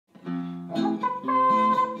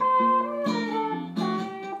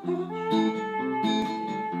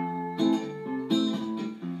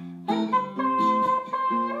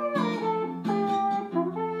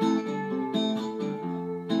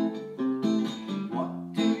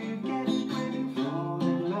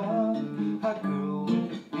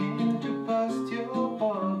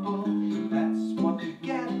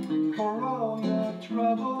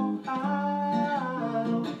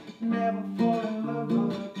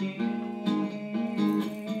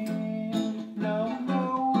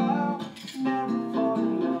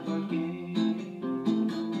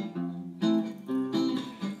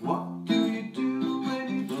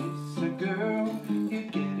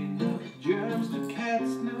turns to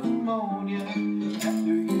cat's pneumonia.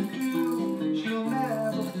 After you do, she'll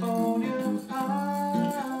never phone you.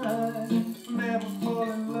 I never fall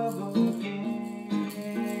in love again.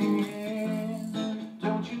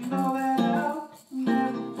 Don't you know that I'll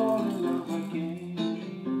never fall in love again?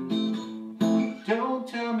 Don't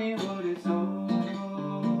tell me what it's all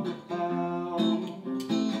about,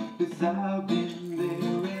 'cause I've been there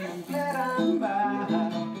and I'm glad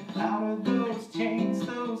I'm out of those chains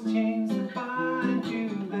that bind you.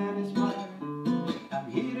 That is why I'm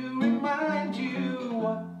here to remind you,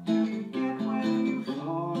 what do you get when you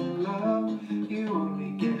fall in love? You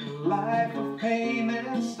only get a life of pain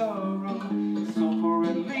and sorrow. So for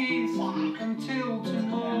at least until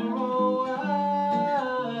tomorrow,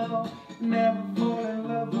 I'll never fall in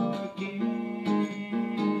love again.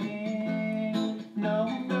 No,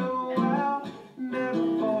 no, I'll never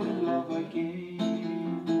fall in love again.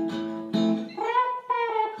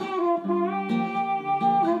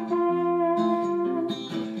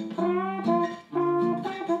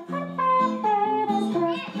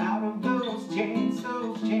 Out of those chains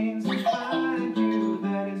that bind you.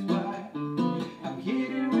 That is why I'm here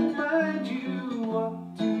to remind you, what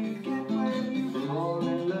do you get when you fall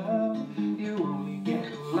in love? You only get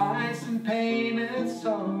lies and pain and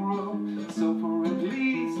sorrow. So for at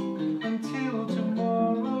least until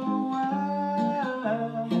tomorrow,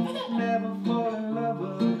 I'll never fall in love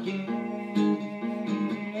again.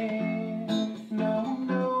 No,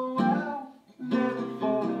 no, I'll never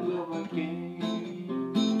fall in love again.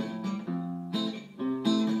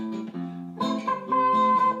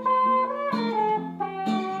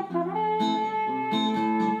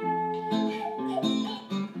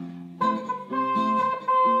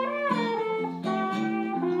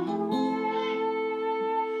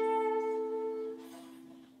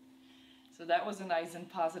 So that was a nice and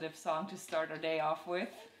positive song to start our day off with.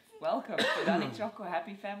 Welcome to Danni Tjokko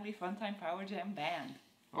Happy Family Funtime Power Jam Band.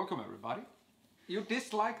 Welcome everybody. You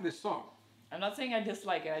dislike this song? I'm not saying I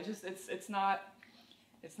dislike it. I just it's not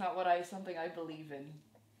what something I believe in.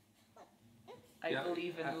 I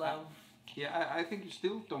believe in love. I think you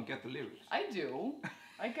still don't get the lyrics. I do.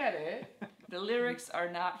 I get it. The lyrics are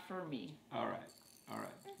not for me. All right.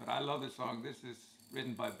 But I love this song. This is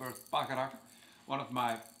written by Burt, Bacharach, one of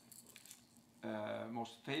my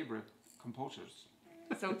most favorite composers.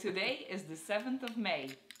 So today is the 7th of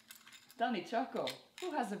May. Danni Tjokko,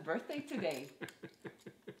 who has a birthday today?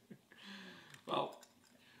 Well,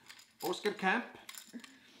 Óskar Kemp,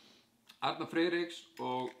 Arna Friðriks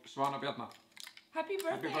og Svana Bjarna. Happy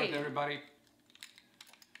birthday! Happy birthday everybody.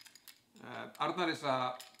 Arnar is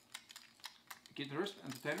a guitarist,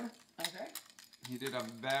 entertainer. Okay. He did a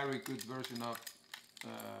very good version of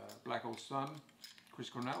Black Hole Sun, Chris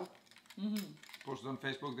Cornell. Posted on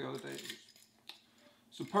Facebook the other day. It was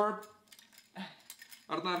superb.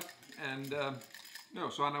 Arnar and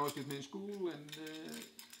Svana was with me in school, and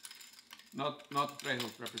not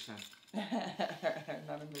Breiðholt represent.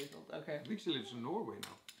 Not in Breiðholt, okay. I think she lives in Norway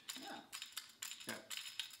now. Yeah.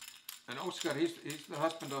 And Óskar, he's the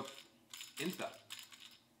husband of Inda.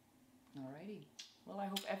 Alrighty. Well, I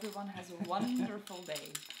hope everyone has a wonderful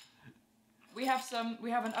day. We have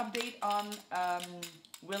an update on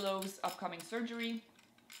Willow's upcoming surgery.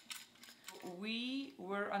 We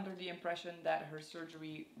were under the impression that her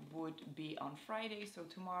surgery would be on Friday, so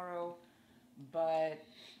tomorrow, but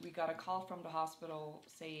we got a call from the hospital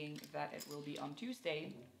saying that it will be on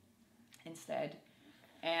Tuesday instead.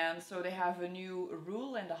 And so they have a new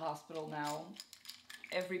rule in the hospital now.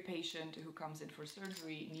 Every patient who comes in for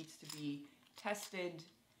surgery needs to be tested,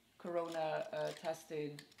 corona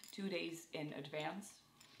tested 2 days in advance.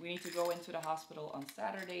 We need to go into the hospital on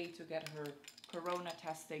Saturday to get her corona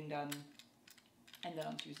testing done, and then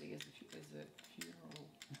on Tuesday is the funeral.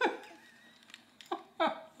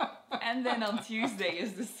 And then on Tuesday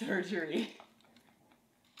is the surgery.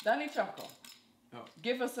 Danni Tjokko,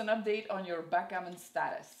 give us an update on your backgammon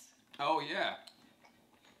status. Oh yeah.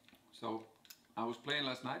 So I was playing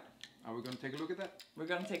last night. Are we going to take a look at that? We're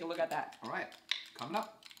going to take a look at that. All right, coming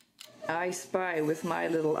up. I spy with my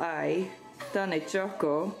little eye Danni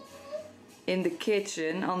Tjokko in the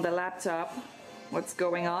kitchen on the laptop. What's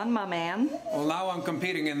going on, my man? Well, now I'm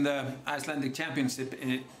competing in the Icelandic Championship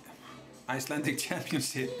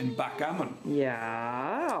in backgammon.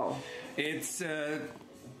 Yeah. It's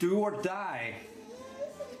do or die.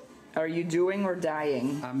 Are you doing or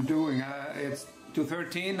dying? I'm doing. It's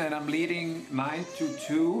 2-13 and I'm leading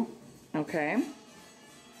 9-2. Okay.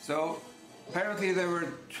 So apparently there were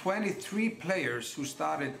 23 players who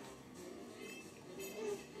started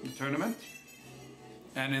the tournament,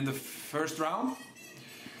 and in the first round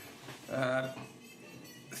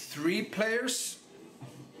 3 players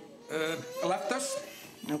left us.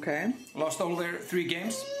 Okay. Lost all their 3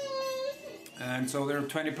 games. And so there are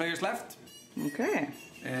 20 players left. Okay.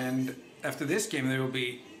 And after this game there will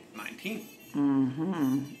be 19.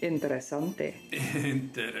 Interessante.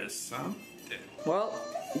 Interessante. Well,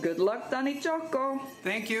 good luck, Danni Tjokko.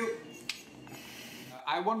 Thank you.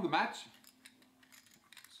 I won the match.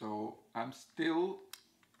 So I'm still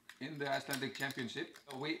in the Icelandic Championship.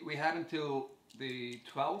 We had until the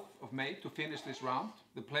 12th of May to finish this round.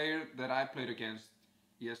 The player that I played against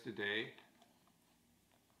yesterday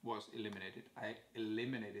was eliminated. I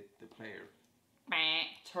eliminated the player.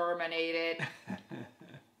 Terminated.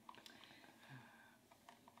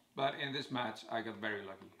 But in this match I got very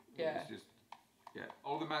lucky. Yeah. It's just, yeah.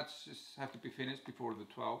 All the matches have to be finished before the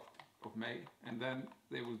 12th of May and then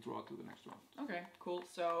they will draw to the next round. Okay, cool.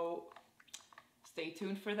 So stay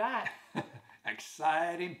tuned for that.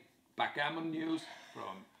 Exciting backgammon news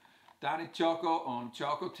from Danni Tjokko on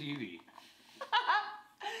Tjokko TV.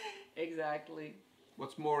 Exactly.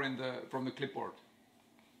 What's more from the clipboard?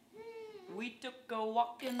 We took a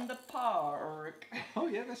walk in the park. Oh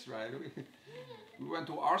yeah, that's right. We went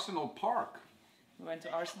to Arsenal Park. We went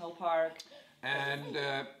to Arsenal Park. And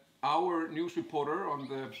our news reporter on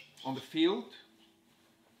the field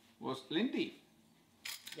was Lindy.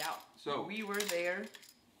 Yeah. So we were there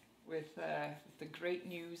with the great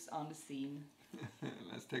news on the scene.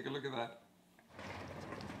 let's take a look at that.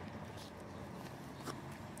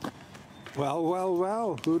 Well, well,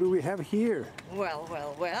 well, who do we have here? Well,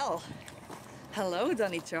 well, well. Hello,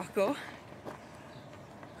 Danni Tjokko.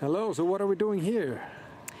 Hello, so what are we doing here?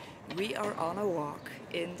 We are on a walk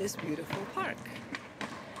in this beautiful park.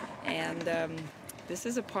 And this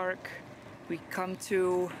is a park we come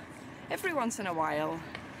to every once in a while.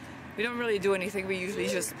 We don't really do anything, we usually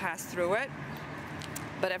just pass through it.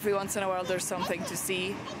 But every once in a while there's something to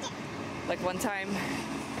see. Like one time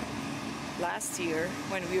last year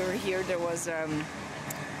when we were here, there was a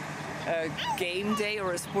game day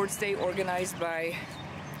or a sports day organized by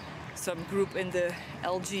some group in the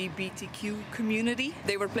LGBTQ community.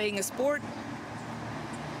 They were playing a sport.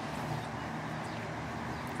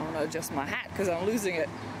 I want to adjust my hat because I'm losing it.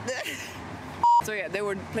 So yeah, they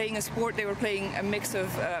were playing a sport. They were playing a mix of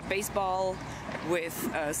baseball with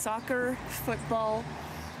soccer, football.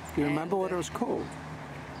 Do you remember what it was called?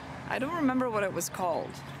 I don't remember what it was called.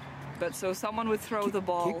 But so someone would throw the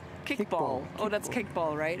ball, kickball. Oh, that's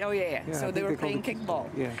kickball, right? Oh yeah, yeah. So they were playing kickball.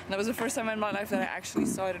 Yeah. And that was the first time in my life that I actually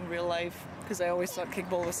saw it in real life, because I always thought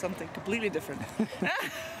kickball was something completely different.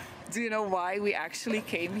 Do you know why we actually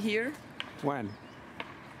came here? When?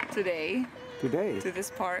 Today. Today? To this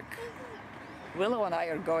park. Willow and I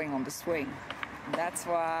are going on the swing. That's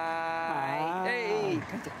why. Ah. Hey.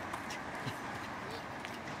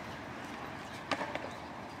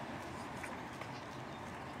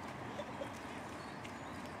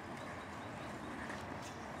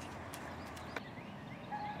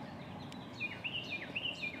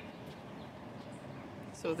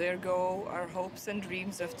 So there go our hopes and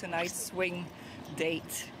dreams of tonight's swing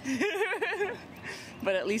date.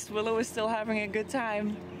 But at least Willow is still having a good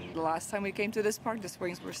time. The last time we came to this park, the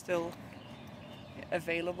swings were still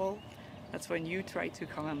available. That's when you tried to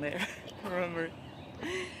come in there, remember?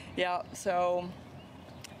 Yeah, so,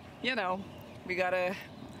 you know, we're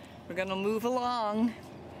gonna move along.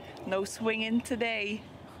 No swinging today.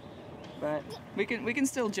 But we can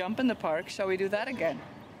still jump in the park. Shall we do that again?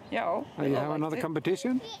 Yeah. Oh, you have another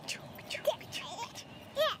competition?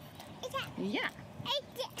 Yeah.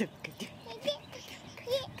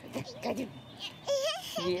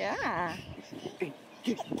 Yeah.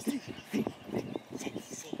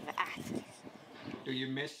 Do you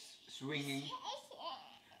miss swinging?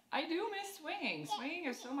 I do miss swinging. Swinging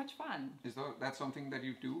is so much fun. Is that something that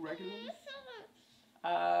you do regularly?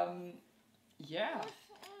 Yeah.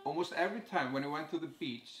 Almost every time when I went to the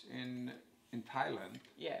beach in Thailand,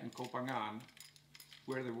 Yeah. in Baaaand,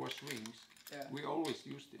 where there were swings, Yeah. we always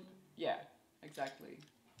used it. Yeah, exactly.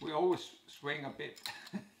 We always swing a bit.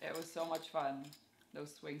 It was so much fun,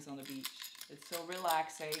 those swings on the beach. It's so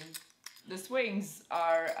relaxing. The swings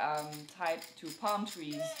are tied to palm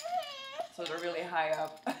trees, so they're really high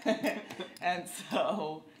up. And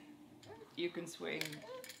so you can swing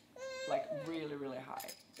like really, really high.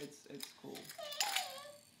 It's cool.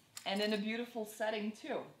 And in a beautiful setting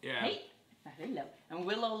too. Yeah. Hey, hello. And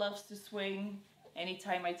Willow loves to swing.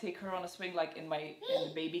 Anytime I take her on a swing, like in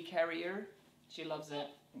the baby carrier, she loves it.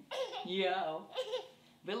 Yeah.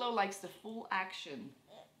 Willow likes the full action.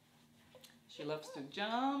 She loves to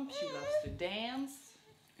jump, she loves to dance.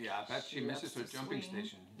 Yeah, I bet she misses her loves to jumping swing.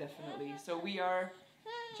 station. Definitely. So we are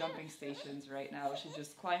jumping stations right now. She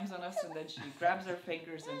just climbs on us and then she grabs her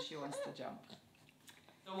fingers and she wants to jump.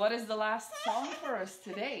 So what is the last song for us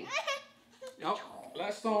today? Ja,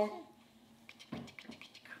 last song.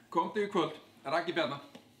 Komdu, Kvöld. Raggi, Bjarna.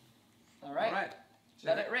 All right. All right.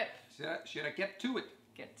 Let it rip. Should I get to it?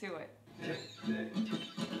 Get to it.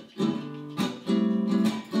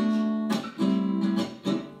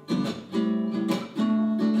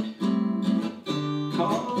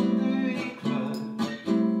 Komdu i kvöld,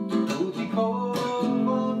 ut i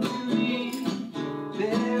kovan till mig.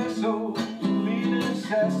 Det är solinens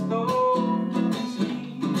häst och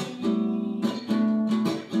bensin.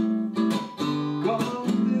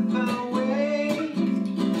 Komdu the way,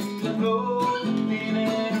 the blåtin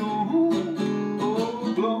är ro.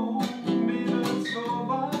 Och blommen att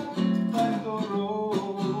sova, färg och rå.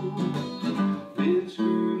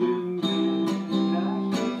 Pittsburgh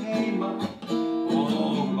är hemma.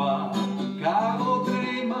 Och vaka och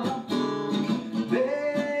drömma.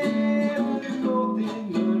 Det var låt i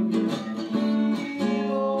mörker i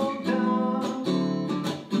och dans.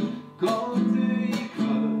 Kom du i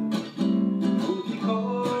kvöld, ut i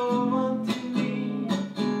kovan till mig.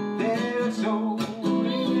 Det är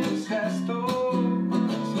solingens häst och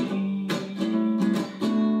manskin.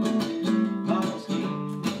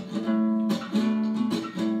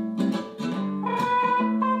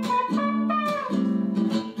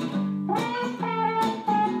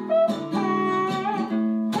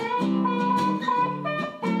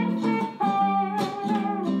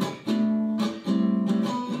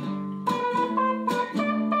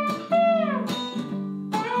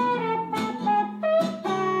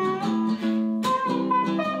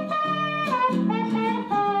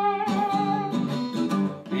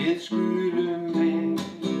 Det skulle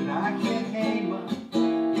mera hemma.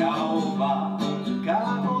 Jag vaka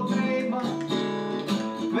och drömma.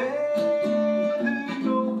 Väder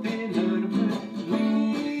låg det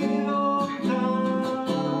liv och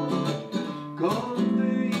dans. Kom du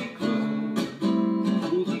i kvöld,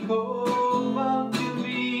 ut i kovan till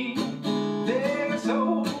mig. Det är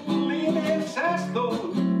solinens häst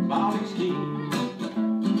och manskin.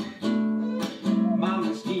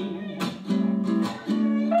 Manskin.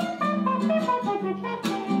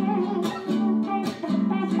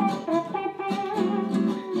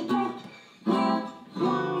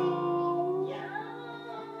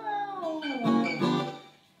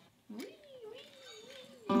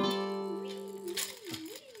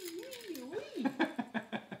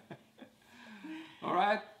 All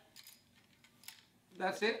right.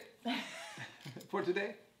 That's it for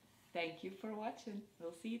today. Thank you for watching.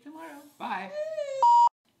 We'll see you tomorrow. Bye.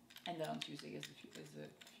 And then on Tuesday is the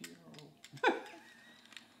funeral.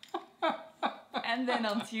 And then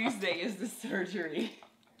on Tuesday is the surgery.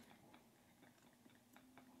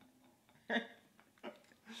 That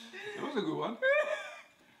was a good one.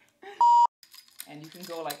 And you can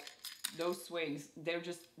go like those swings. They're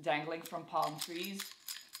just dangling from palm trees,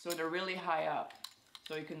 so they're really high up.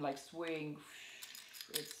 So you can like swing.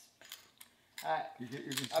 It's You can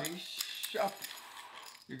up, swing. up.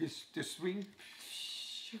 You can just swing.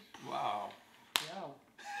 Wow. Yeah.